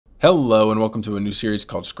Hello and welcome to a new series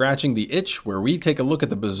called Scratching the Itch, where we take a look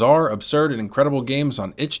at the bizarre, absurd, and incredible games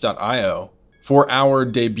on itch.io. For our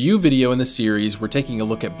debut video in the series, we're taking a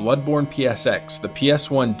look at Bloodborne PSX, the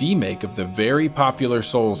PS1 remake of the very popular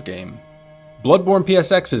Souls game. Bloodborne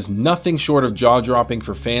PSX is nothing short of jaw-dropping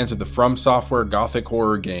for fans of the From Software gothic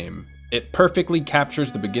horror game. It perfectly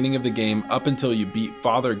captures the beginning of the game up until you beat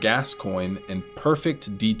Father Gascoigne in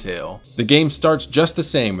perfect detail. The game starts just the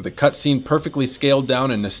same, with a cutscene perfectly scaled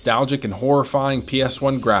down in nostalgic and horrifying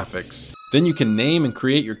PS1 graphics. Then you can name and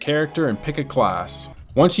create your character and pick a class.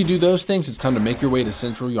 Once you do those things, it's time to make your way to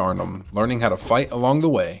Central Yarnum, learning how to fight along the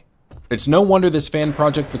way. It's no wonder this fan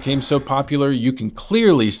project became so popular. You can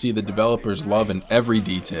clearly see the developers' love in every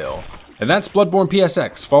detail. And that's Bloodborne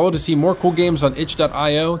PSX. Follow to see more cool games on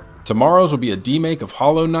itch.io. Tomorrow's will be a remake of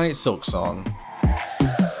Hollow Knight Silksong.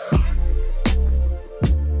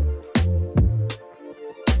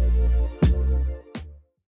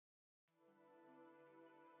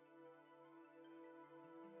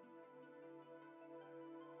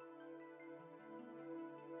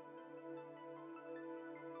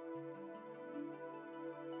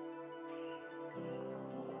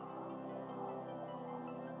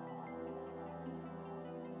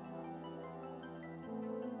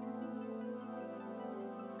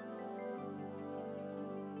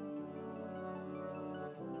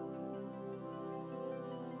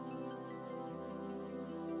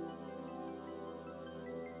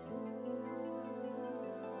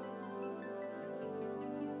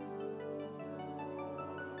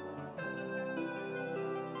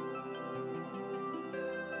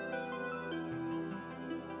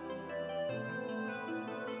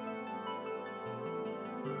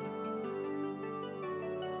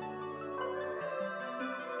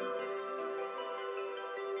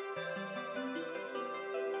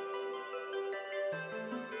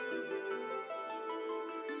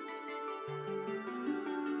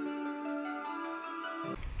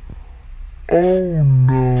 Oh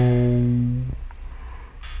no.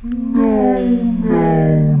 No, no,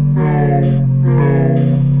 no, no,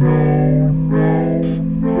 no, no,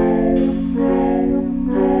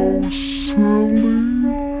 no, silly.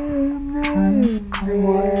 To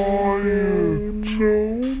try it.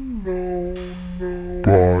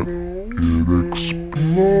 But it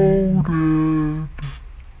exploded.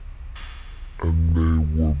 And they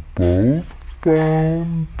were both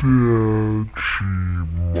found dead. She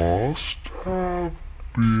must have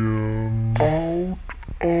been out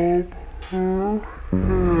of her head. Here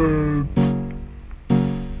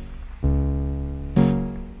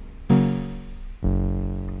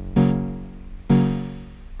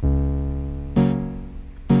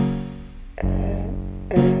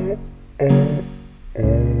it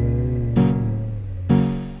is.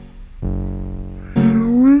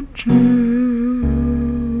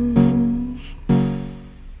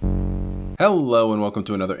 Hello and welcome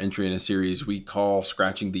to another entry in a series we call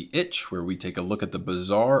Scratching the Itch, where we take a look at the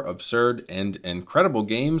bizarre, absurd, and incredible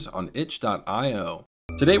games on itch.io.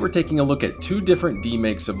 Today we're taking a look at two different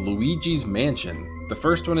remakes of Luigi's Mansion. The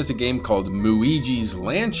first one is a game called Luigi's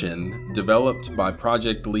Lanshin, developed by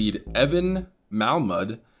project lead Evan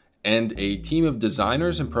Malmud and a team of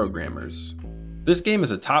designers and programmers. This game is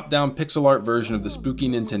a top-down pixel art version of the spooky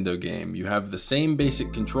Nintendo game. You have the same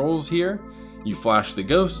basic controls here. You flash the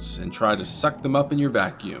ghosts and try to suck them up in your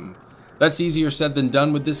vacuum. That's easier said than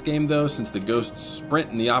done with this game though, since the ghosts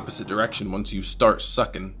sprint in the opposite direction once you start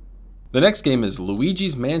sucking. The next game is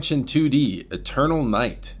Luigi's Mansion 2D Eternal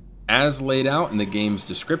Night. As laid out in the game's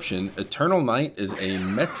description, Eternal Night is a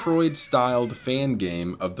Metroid-styled fan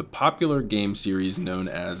game of the popular game series known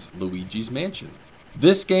as Luigi's Mansion.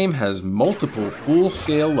 This game has multiple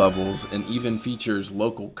full-scale levels and even features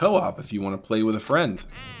local co-op if you want to play with a friend.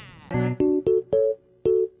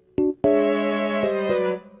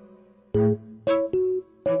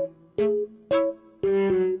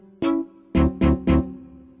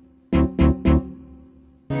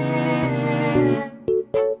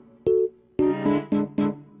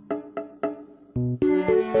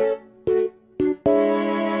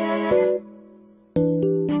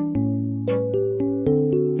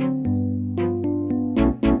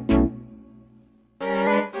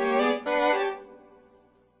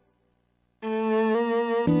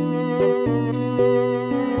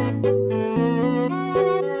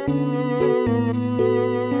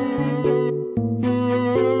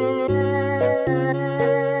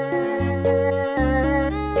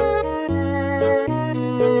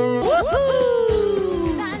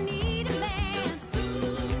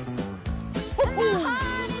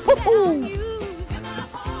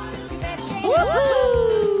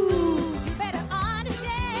 Woohoo! You better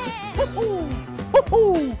understand. Woohoo!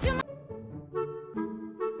 Woohoo!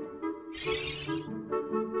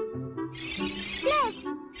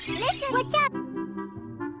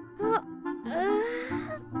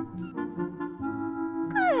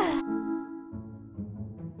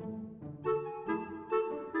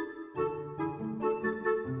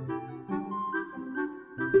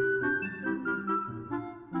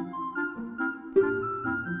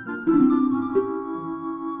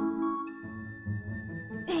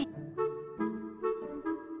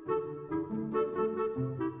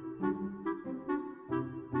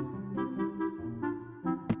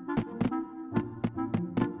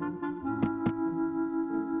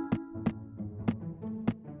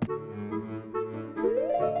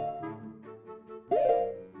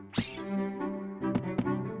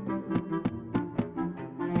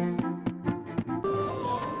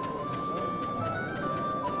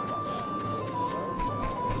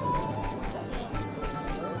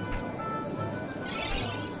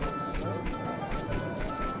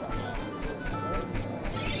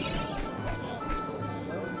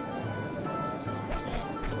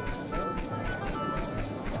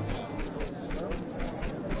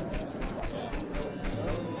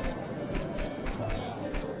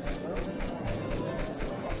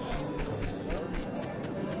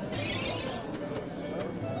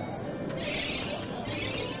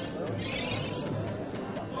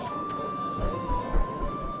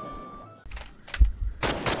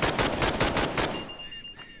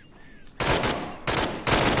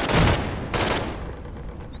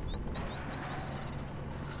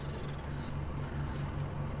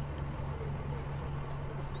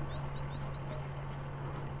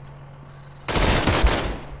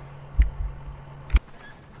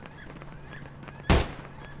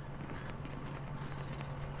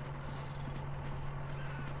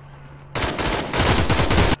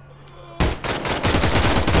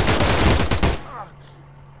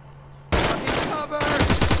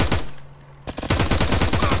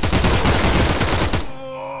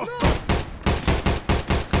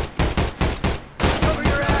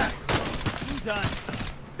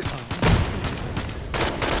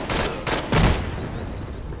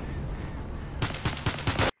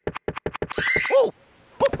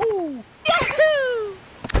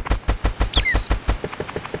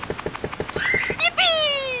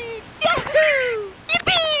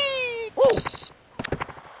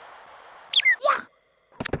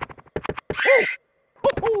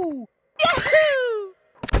 Woohoo! Yahoo!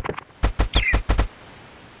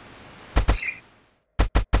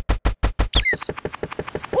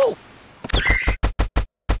 Woo!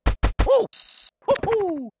 Woo!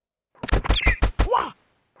 Woohoo! Wah!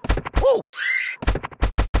 Woo!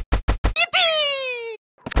 Yippee!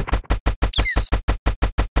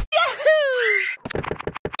 Yahoo!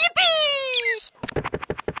 Yippee!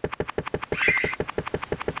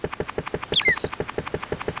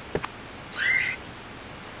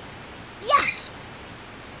 Yeah!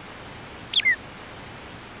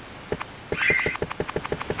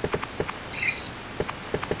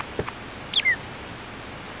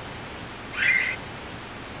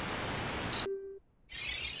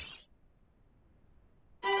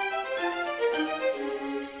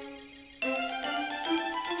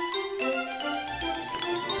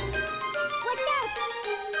 What's up?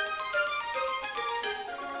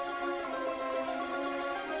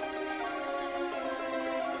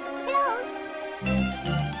 Hello?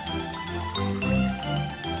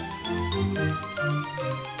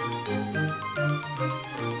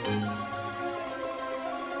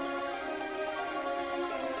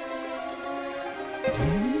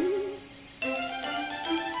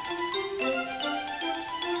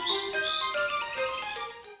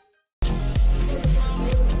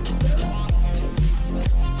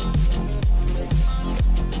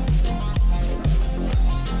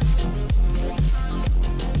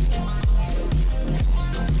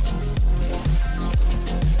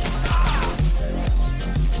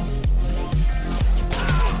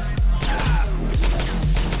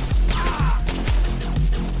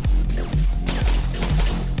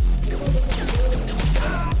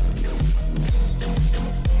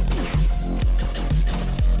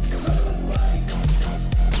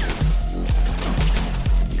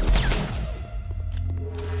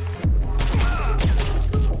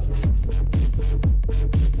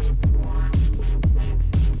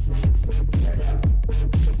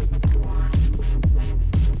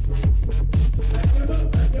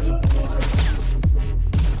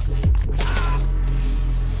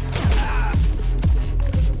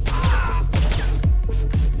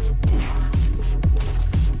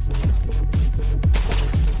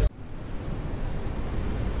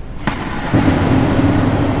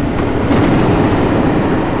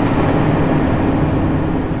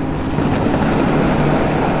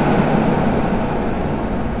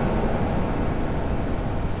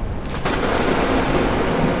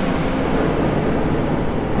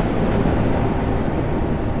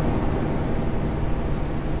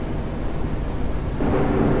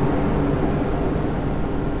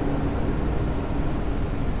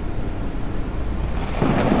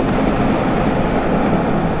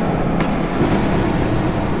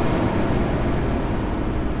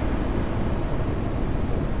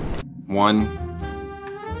 One,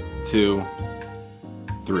 two,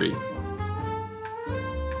 three.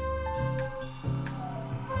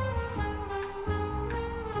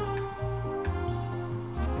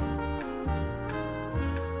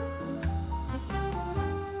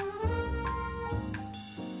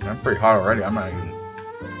 I'm pretty hot already. I'm not even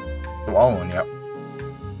swallowing yet.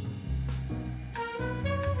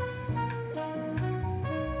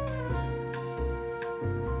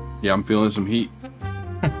 Yeah, I'm feeling some heat.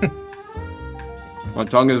 My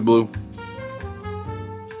tongue is blue.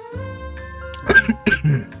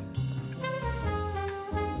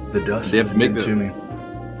 The dust They have is to make getting the- to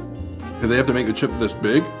me. Do they have to make the chip this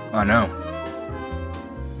big? I know.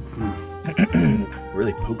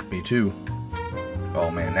 Really poked me too. Oh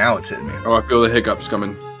man, now it's hitting me. Oh, I feel the hiccups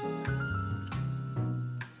coming.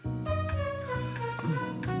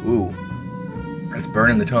 Ooh, it's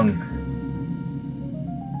burning the tongue.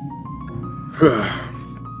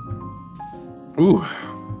 Ooh,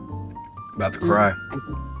 About to cry.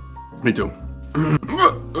 me too.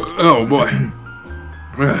 Oh boy.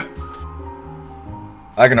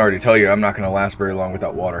 I can already tell you I'm not going to last very long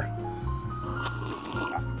without water.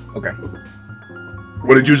 Okay.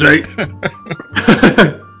 What did you say?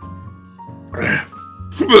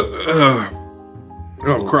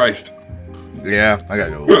 Oh Christ! Yeah, I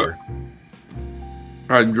gotta go water.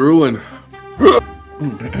 I'm drooling.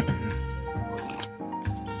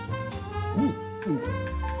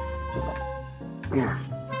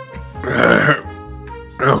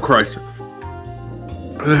 Oh Christ!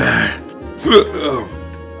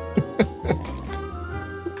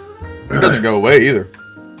 It doesn't go away either.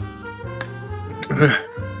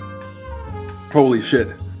 Holy shit!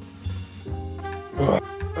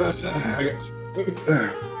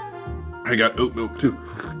 I got oat milk too.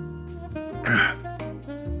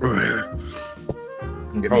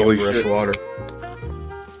 Give me Holy a fresh shit. water.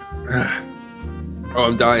 Oh,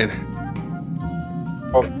 I'm dying.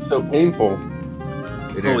 Oh, it's so painful.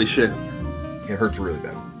 It Holy is. shit. It hurts really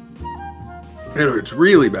bad. It hurts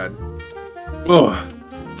really bad. Oh.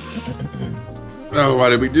 Oh, why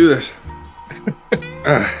did we do this?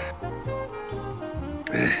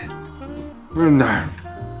 No.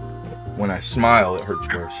 When I smile, it hurts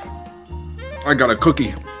worse. I got a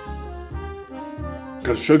cookie.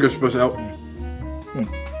 Because sugar's supposed to help.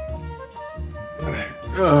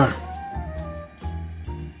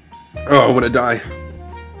 Oh, I'm gonna die.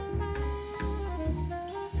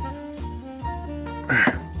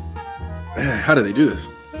 How do they do this?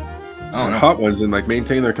 I don't know. Hot ones and like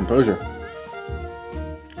maintain their composure.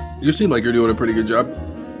 You seem like you're doing a pretty good job.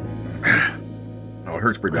 Oh, it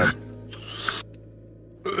hurts pretty bad.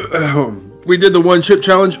 We did the one chip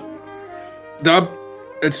challenge. Dub,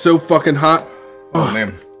 it's so fucking hot. Oh,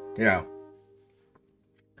 man. Yeah.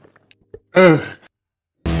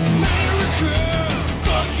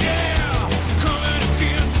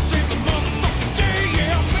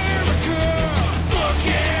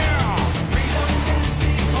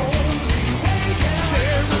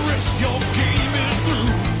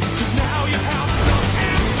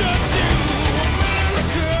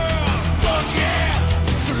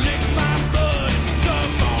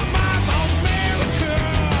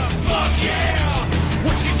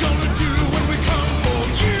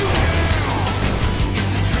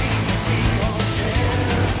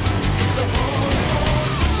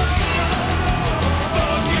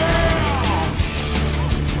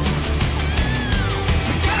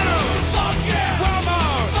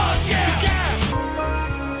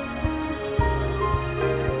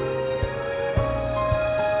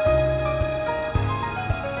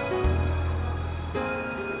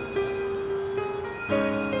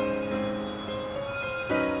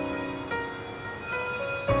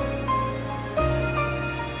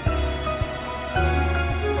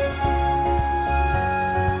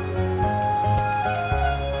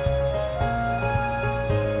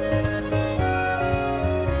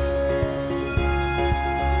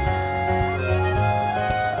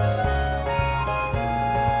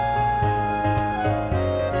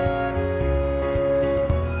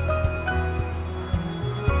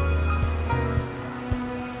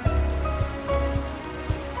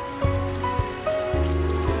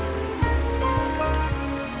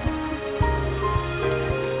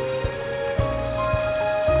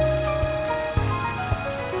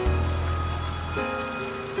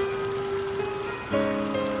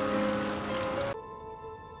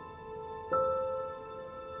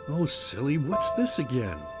 Oh, silly, what's this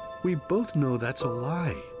again? We both know that's a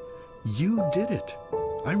lie. You did it.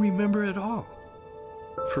 I remember it all.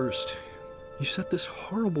 First, you set this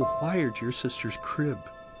horrible fire to your sister's crib.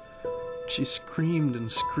 She screamed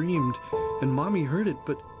and screamed, and Mommy heard it,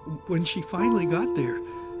 but when she finally got there,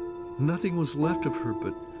 nothing was left of her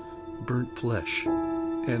but burnt flesh.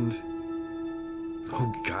 And,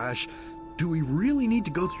 oh gosh, do we really need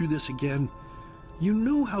to go through this again? You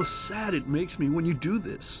know how sad it makes me when you do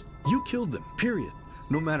this. You killed them, period.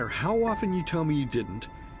 No matter how often you tell me you didn't,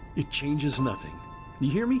 it changes nothing.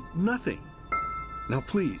 You hear me? Nothing. Now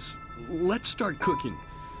please, let's start cooking.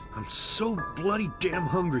 I'm so bloody damn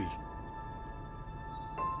hungry.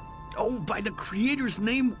 Oh, by the Creator's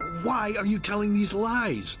name, why are you telling these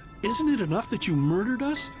lies? Isn't it enough that you murdered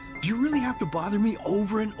us? Do you really have to bother me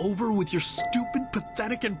over and over with your stupid,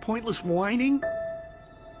 pathetic, and pointless whining?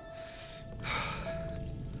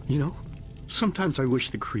 You know, sometimes I wish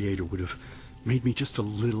the Creator would have made me just a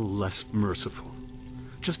little less merciful.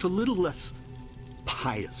 Just a little less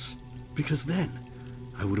pious. Because then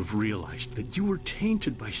I would have realized that you were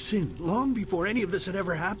tainted by sin long before any of this had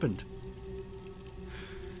ever happened.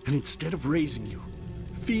 And instead of raising you,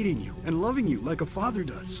 feeding you, and loving you like a father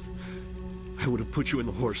does, I would have put you in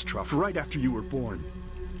the horse trough right after you were born.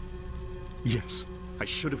 Yes, I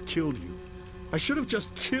should have killed you. I should have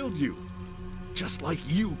just killed you. Just like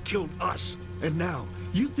you killed us. And now,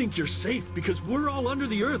 you think you're safe because we're all under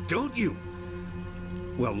the earth, don't you?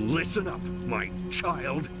 Well, listen up, my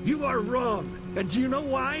child. You are wrong. And do you know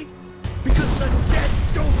why? Because the dead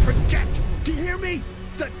don't forget. Do you hear me?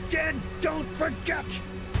 The dead don't forget.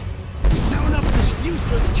 Now enough of this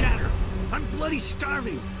useless chatter. I'm bloody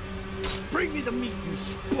starving. Bring me the meat, you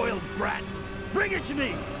spoiled brat. Bring it to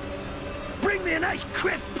me. Bring me a nice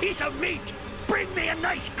crisp piece of meat. Bring me a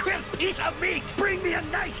nice crisp piece of meat! Bring me a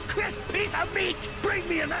nice crisp piece of meat! Bring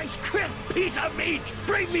me a nice crisp piece of meat!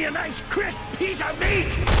 Bring me a nice crisp piece of meat!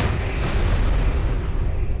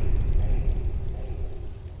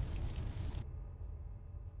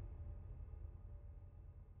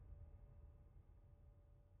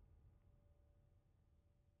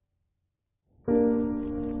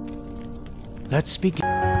 Let's begin.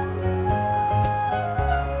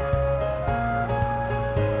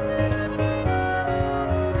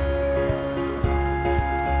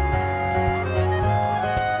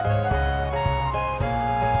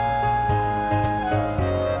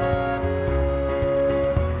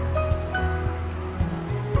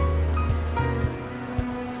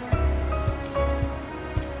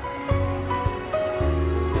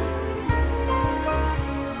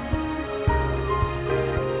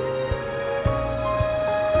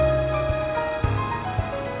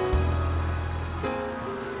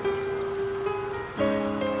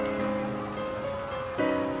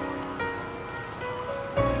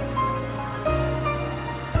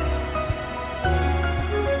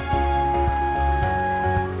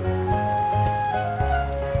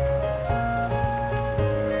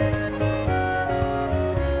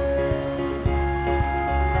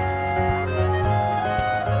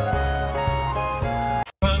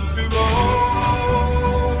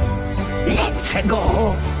 Let's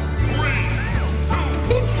go.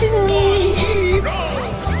 It's me,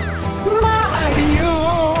 Mario.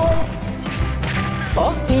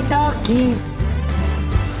 Okie dokie.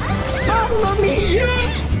 Follow me.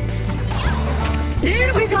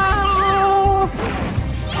 Here we go.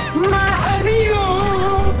 Mario.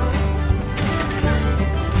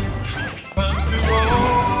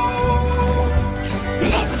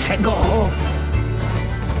 Let's go.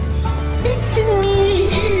 It's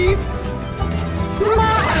me,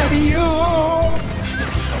 Mario.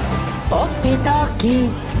 Okie dokie.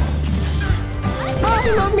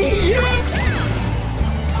 Follow me.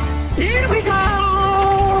 Here we go.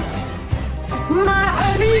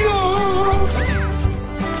 Mario.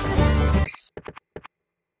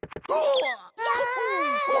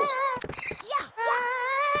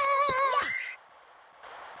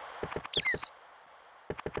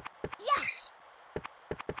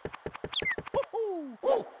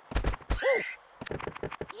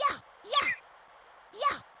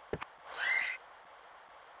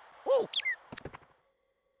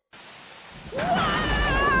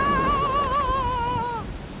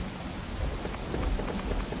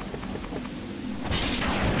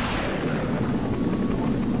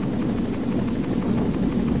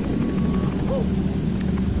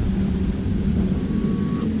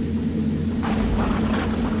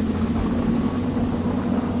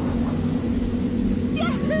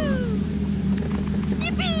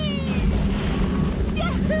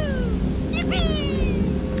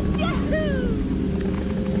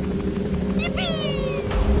 Yippee!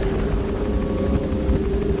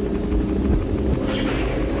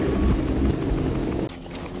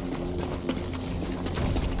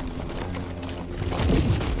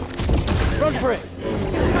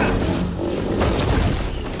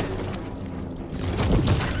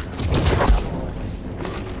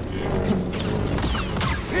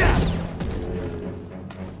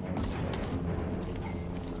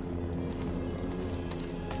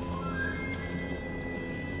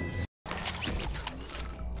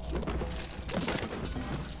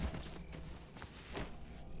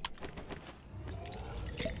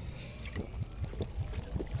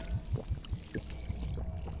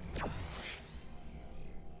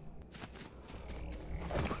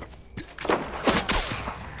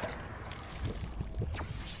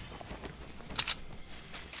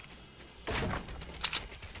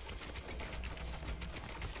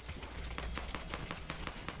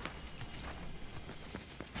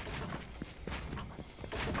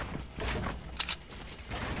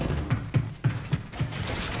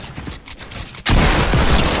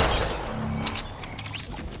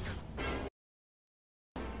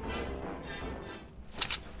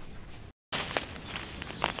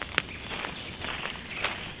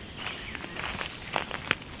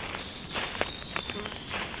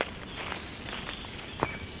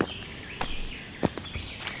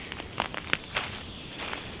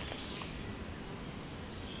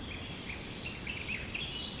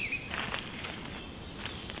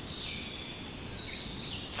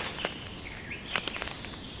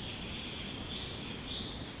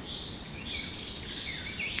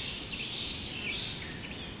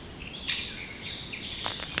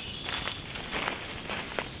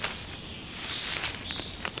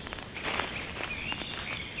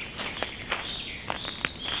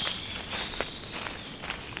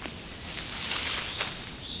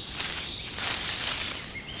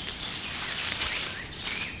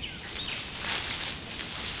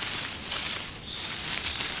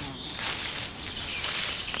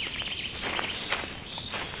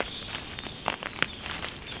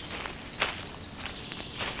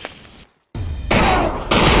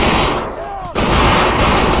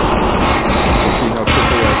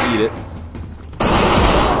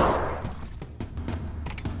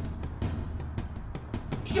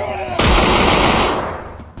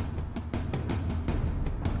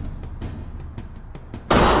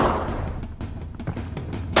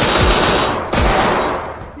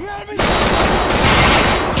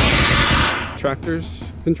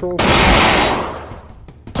 tractor's control.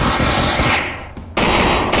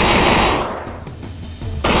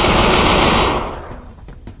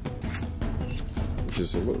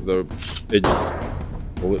 Just the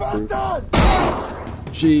bulletproof.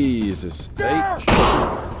 Jesus H.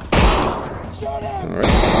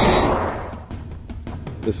 Alright.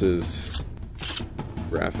 This is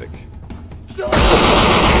graphic.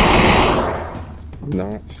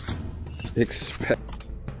 Not expect.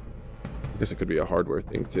 I guess it could be a hardware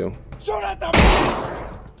thing too. Shoot at them!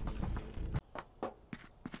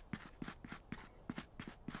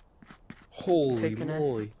 Holy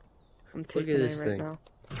moly. I'm taking Look at A this right thing. now.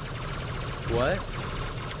 What?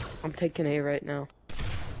 I'm taking A right now.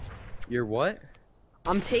 You're what?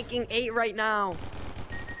 I'm taking 8 right now.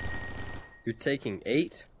 You're taking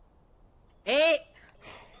 8? 8!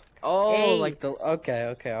 Oh, 8. like the...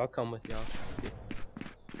 Okay, I'll come with y'all.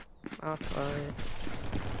 That's alright.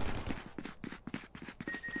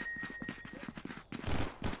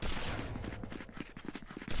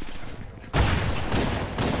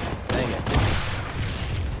 Dang it.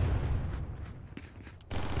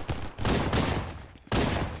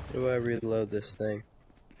 How do I reload this thing?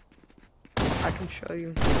 I can show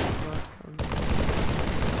you. Do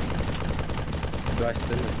I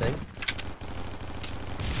spin the thing?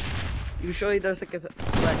 You can show you there's like a that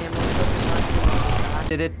ammo.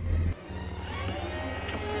 Did it?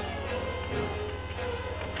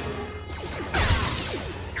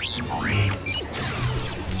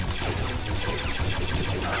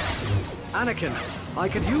 Anakin, I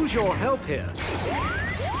could use your help here.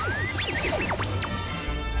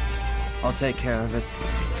 I'll take care of it.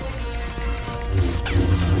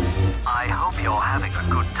 I hope you're having a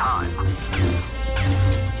good time.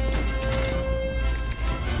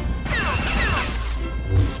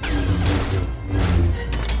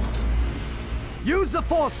 Use the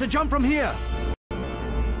Force to jump from here!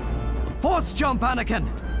 Force jump, Anakin!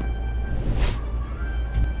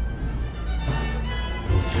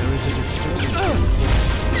 There is a disturbance.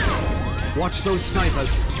 Watch those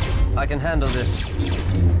snipers. I can handle this.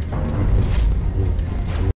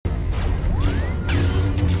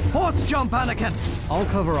 Force jump, Anakin! I'll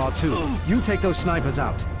cover R2. You take those snipers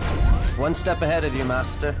out. One step ahead of you,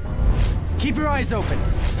 Master. Keep your eyes open.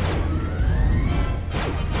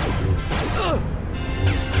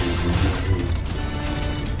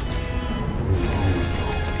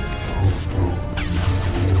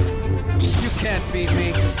 You can't beat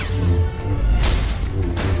me.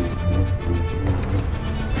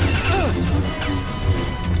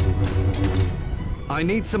 I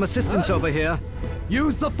need some assistance over here.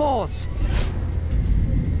 Use the Force!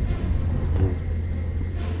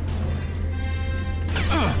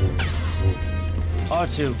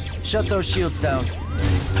 R2, shut those shields down.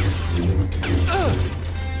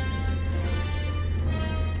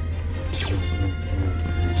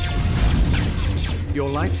 Your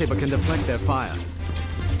lightsaber can deflect their fire.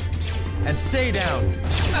 And stay down!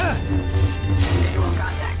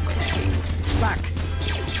 Back!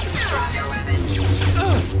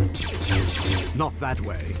 Not that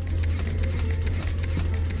way.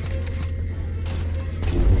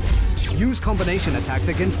 Use combination attacks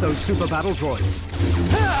against those super battle droids.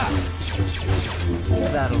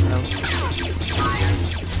 That'll help.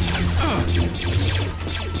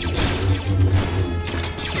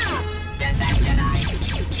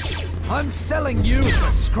 I'm selling you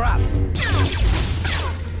for scrap.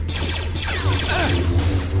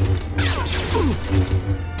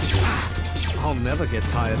 I'll never get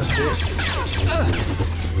tired of this.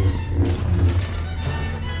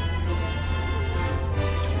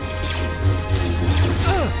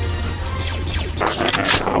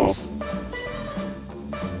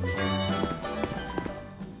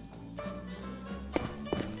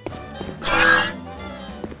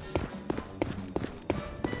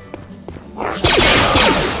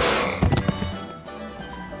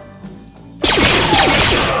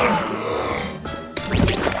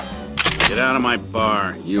 Get out of my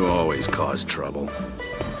bar. You always cause trouble.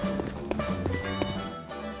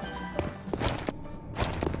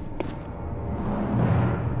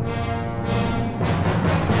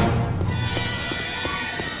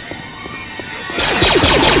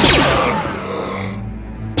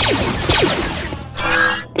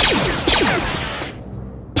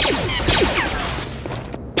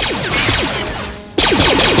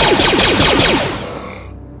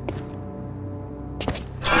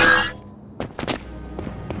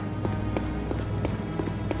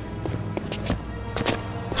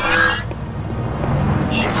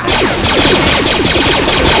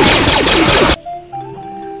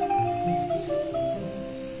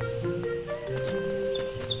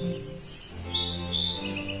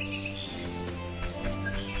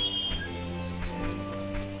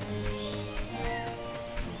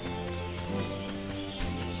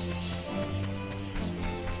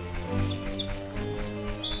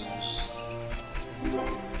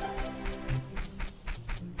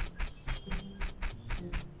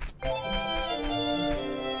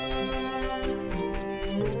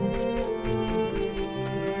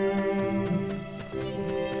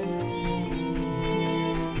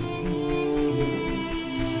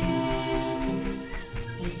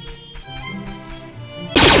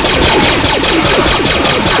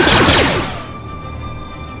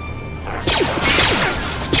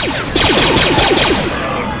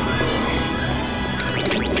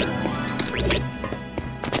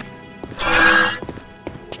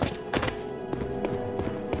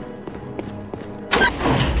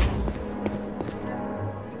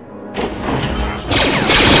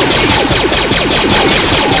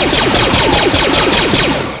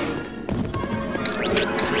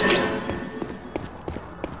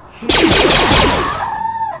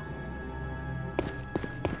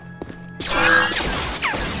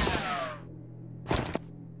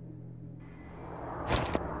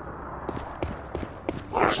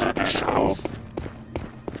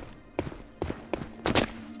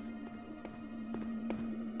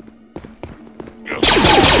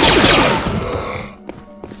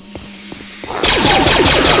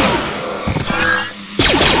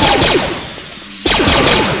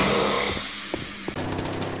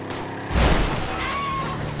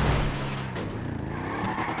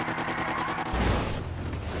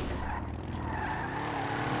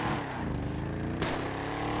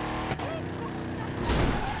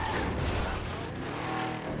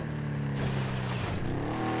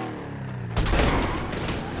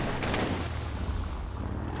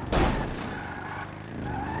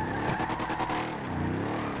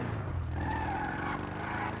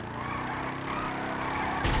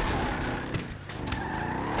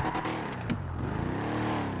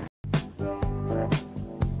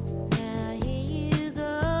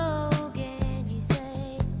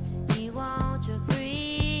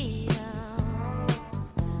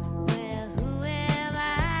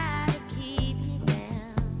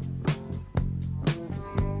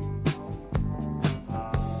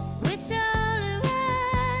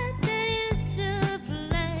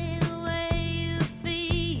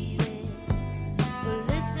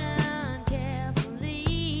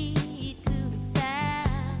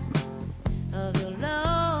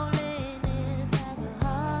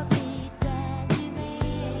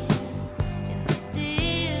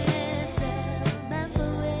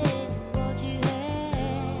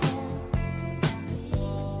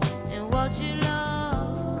 you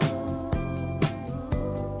love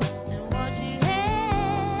and what you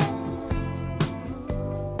hate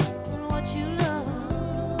and what you love.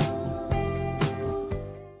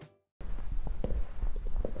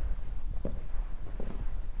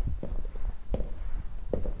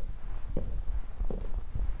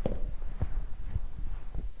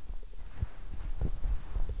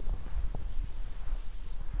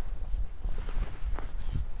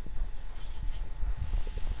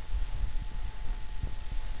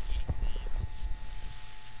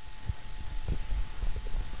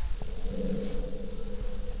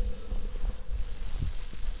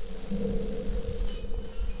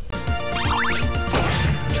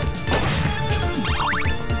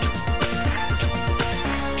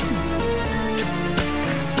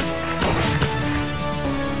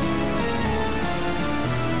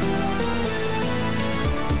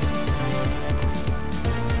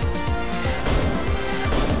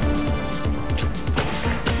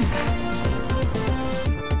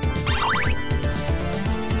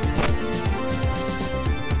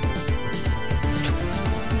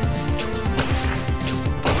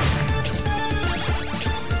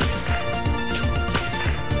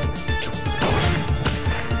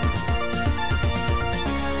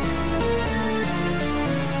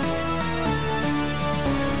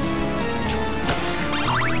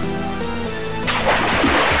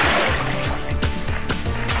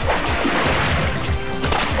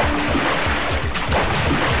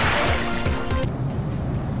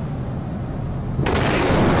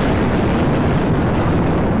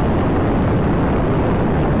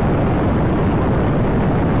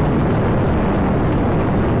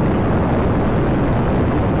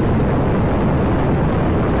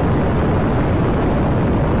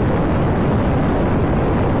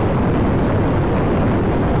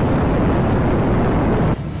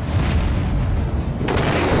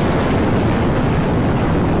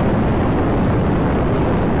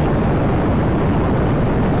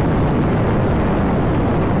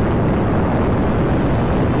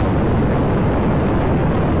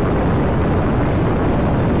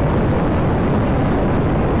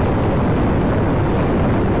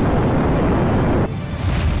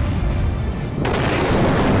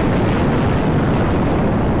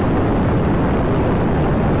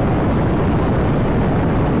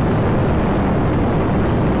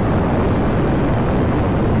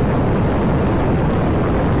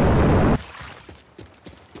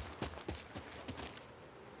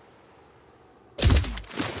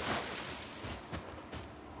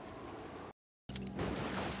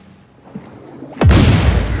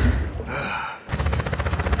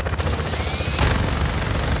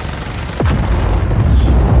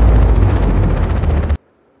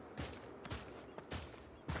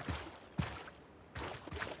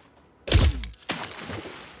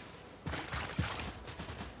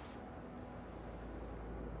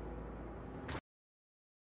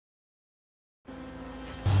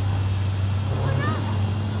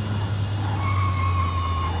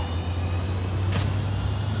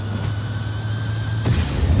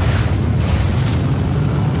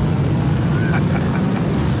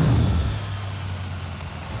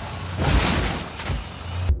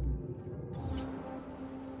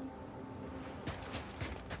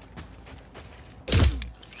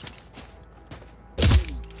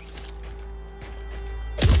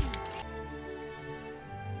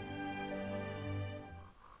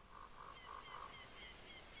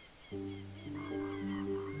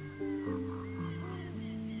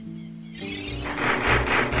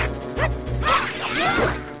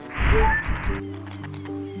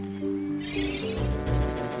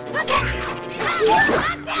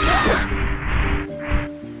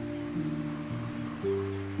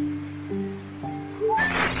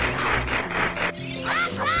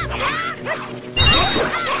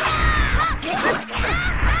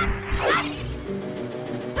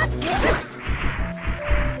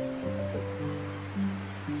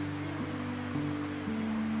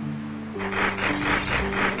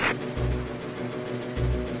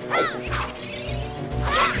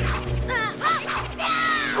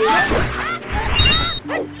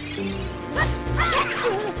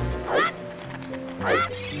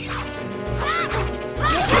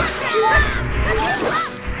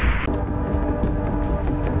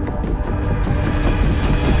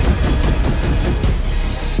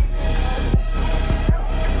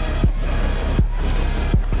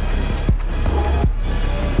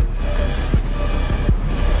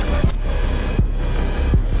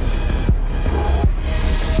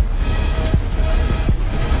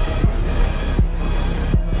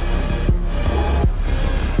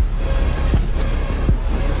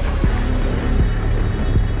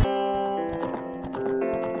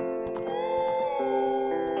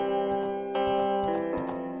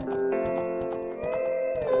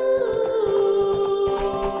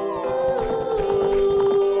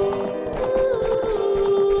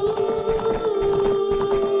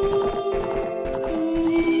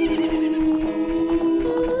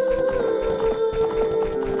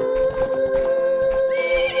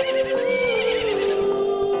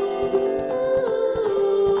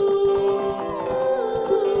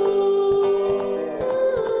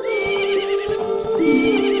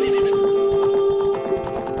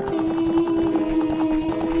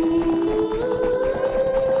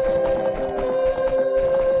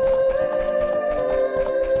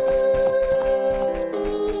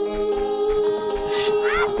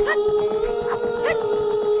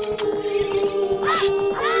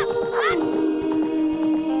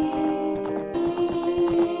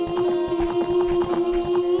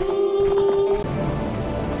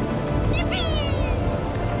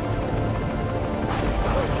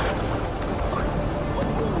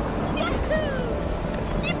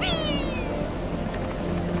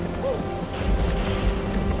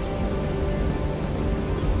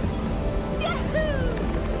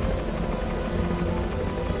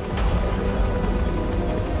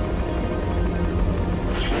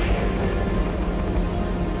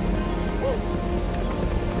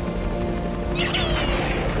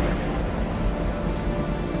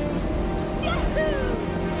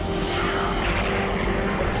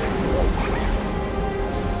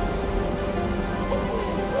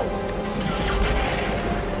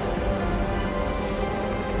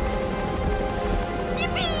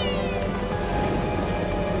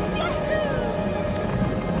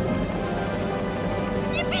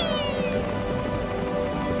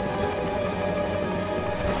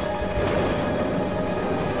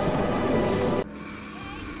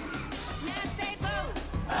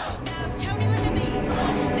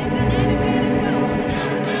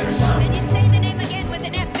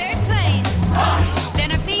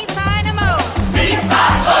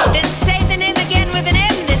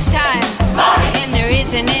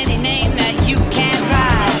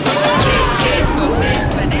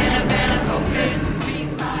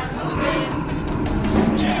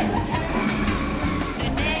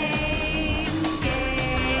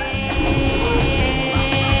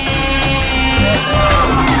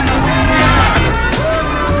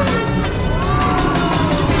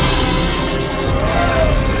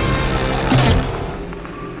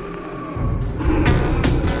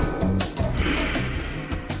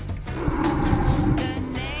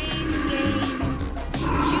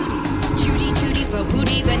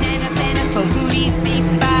 booty, banana, fanta, for booty,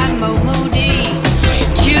 feet,